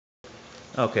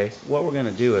Okay, what we're going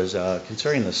to do is,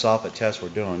 considering the soffit test we're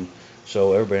doing,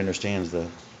 so everybody understands the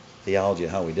theology of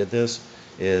how we did this,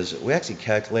 is we actually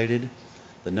calculated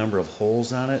the number of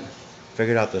holes on it,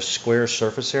 figured out the square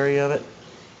surface area of it,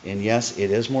 and yes,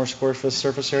 it is more square for the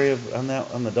surface area on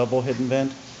on the double hidden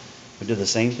vent. We did the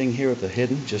same thing here with the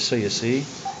hidden, just so you see. You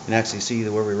can actually see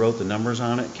where we wrote the numbers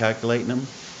on it, calculating them,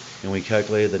 and we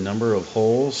calculated the number of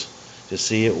holes to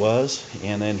see it was,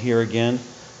 and then here again,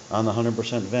 on the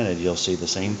 100% vented, you'll see the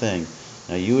same thing.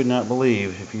 Now, you would not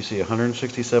believe if you see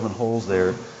 167 holes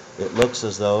there, it looks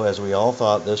as though, as we all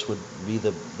thought, this would be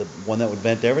the one that would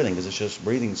vent everything because it's just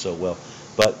breathing so well.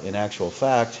 But in actual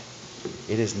fact,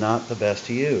 it is not the best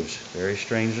to use. Very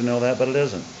strange to know that, but it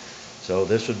isn't. So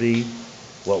this would be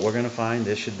what we're going to find.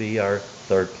 This should be our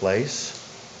third place.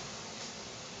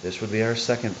 This would be our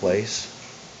second place.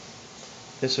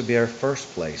 This would be our first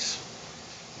place.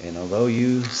 And although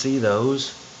you see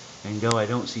those and go, I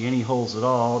don't see any holes at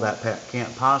all, that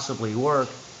can't possibly work,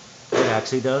 it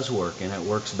actually does work, and it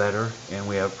works better, and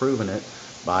we have proven it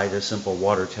by this simple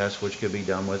water test, which could be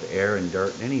done with air and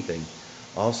dirt and anything.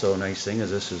 Also, a nice thing is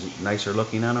this is nicer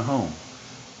looking on a home.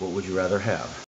 What would you rather have?